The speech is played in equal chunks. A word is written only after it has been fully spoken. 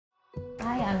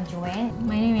I'm Joanne.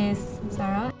 My name is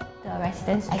Sarah. The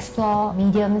residents explore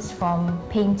mediums from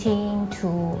painting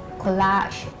to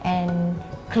collage and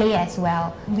clay as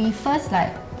well. We first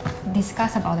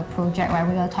discussed about the project, right?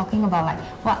 We were talking about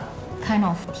what kind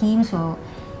of themes will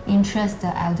interest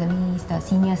the elderly, the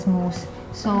seniors most.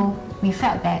 So we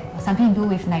felt that something to do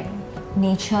with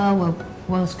nature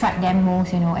will strike them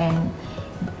most, and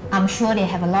I'm sure they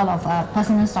have a lot of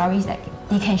personal stories that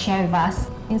they can share with us.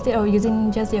 Instead of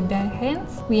using just their bare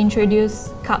hands, we introduce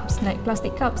cups, like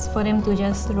plastic cups, for them to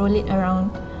just roll it around,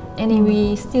 and then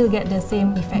we still get the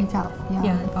same effect of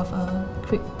a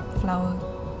crepe flower.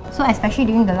 So especially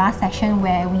during the last session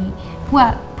where we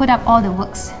put up all the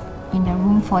works in the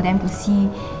room for them to see,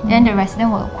 then the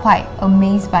residents were quite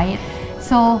amazed by it.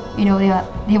 So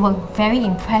they were very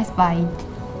impressed by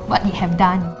what they have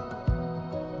done.